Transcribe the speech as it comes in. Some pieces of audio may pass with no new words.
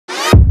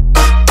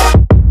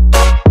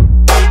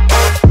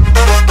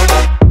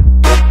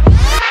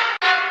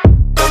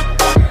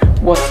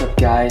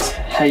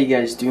how you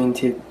guys doing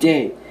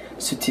today?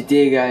 So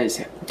today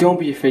guys, don't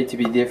be afraid to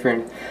be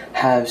different,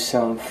 have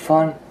some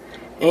fun,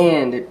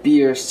 and be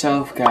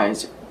yourself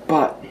guys.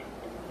 But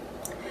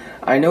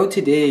I know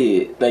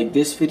today, like,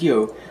 this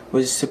video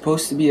was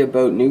supposed to be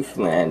about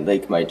Newfoundland,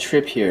 like my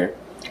trip here,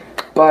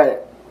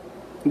 but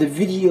the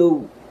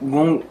video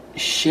won't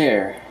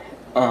share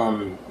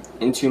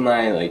into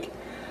my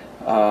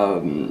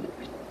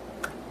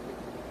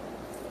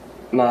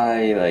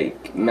my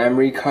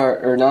memory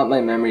card, or not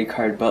my memory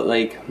card, but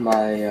like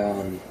my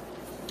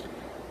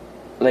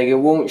it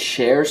won't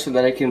share so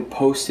that I can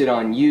post it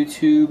on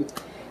YouTube.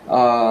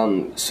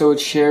 So it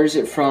shares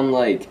it from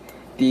like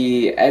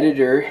the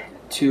editor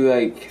to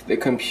like the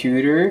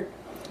computer,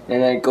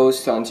 and then it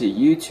goes onto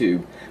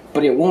YouTube,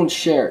 but it won't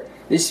share.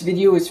 This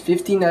video is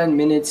 59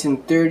 minutes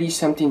and 30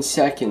 something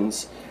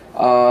seconds,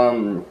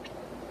 and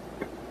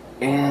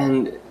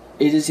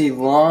it is a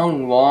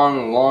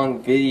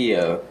long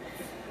video.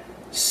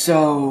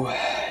 So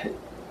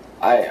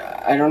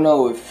I don't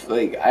know if,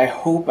 like, I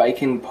hope I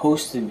can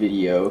post the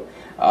video.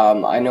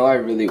 I know I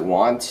really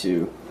want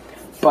to,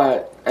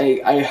 but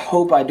I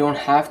hope I don't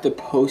have to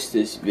post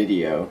this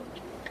video,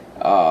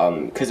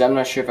 because I'm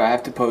not sure if I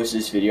have to post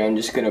this video. I'm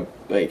just gonna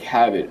like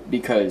have it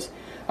because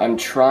I'm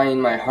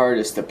trying my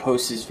hardest to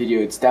post this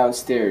video. It's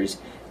downstairs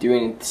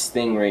doing this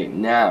thing right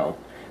now,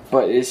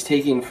 but it's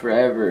taking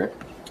forever.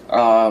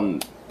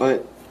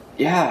 But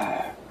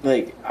yeah,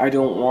 like, I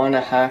don't want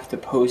to have to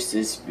post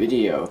this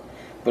video,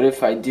 but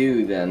if I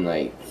do, then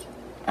like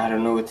I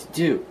don't know what to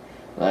do.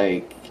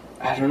 Like,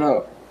 I don't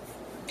know.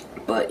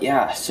 But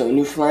yeah, so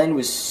Newfoundland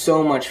was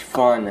so much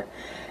fun,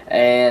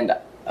 and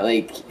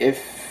like,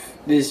 if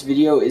this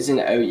video isn't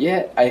out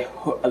yet, I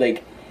hope,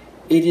 like,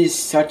 it is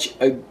such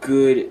a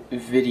good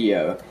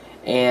video,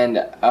 and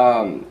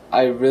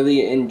I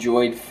really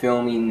enjoyed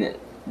filming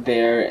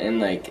there and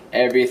like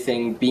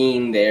everything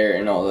being there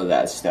and all of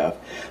that stuff.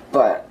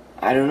 But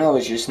I don't know,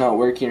 it's just not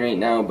working right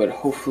now, but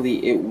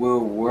hopefully it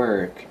will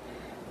work.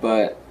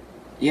 But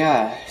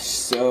yeah,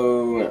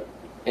 so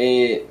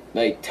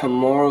like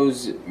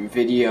tomorrow's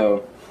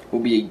video will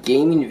be a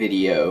gaming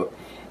video,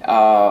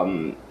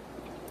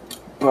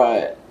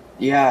 but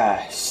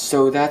yeah,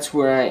 so that's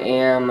where I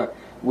am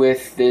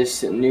with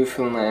this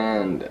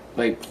Newfoundland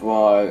like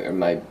vlog, or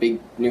my big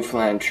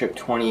Newfoundland trip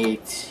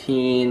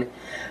 2018.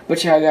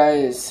 But yeah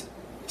guys,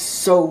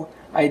 so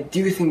I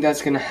do think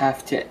that's gonna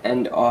have to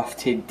end off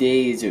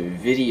today's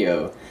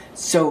video.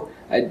 So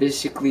I'd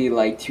basically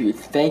like to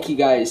thank you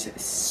guys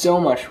so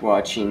much for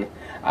watching.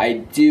 I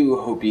do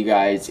hope you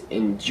guys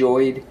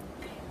enjoyed,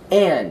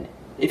 and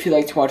if you'd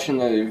like to watch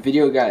another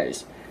video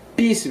guys,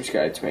 be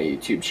subscribed to my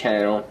YouTube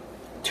channel,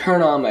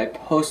 turn on my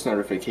post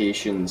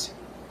notifications,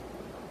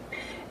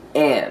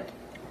 and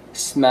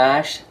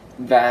smash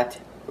that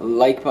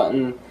like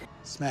button.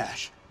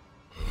 Smash.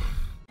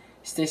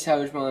 Stay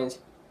savage, Mullins.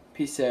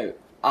 Peace out.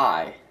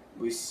 I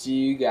will see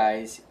you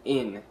guys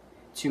in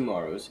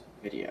tomorrow's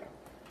video.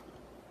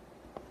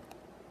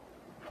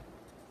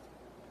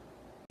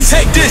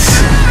 Take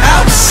this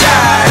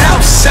outside,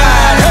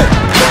 hey.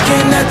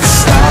 Looking at the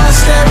stars,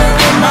 staring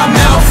with my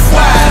mouth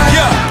wide.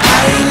 Yeah.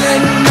 I ain't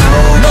letting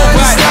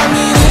nobody stop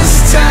me this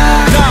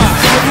time. Nah.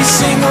 Every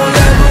single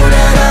level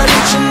that I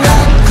reach and I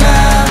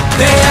climb,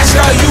 they ask,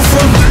 are you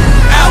from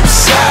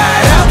outside?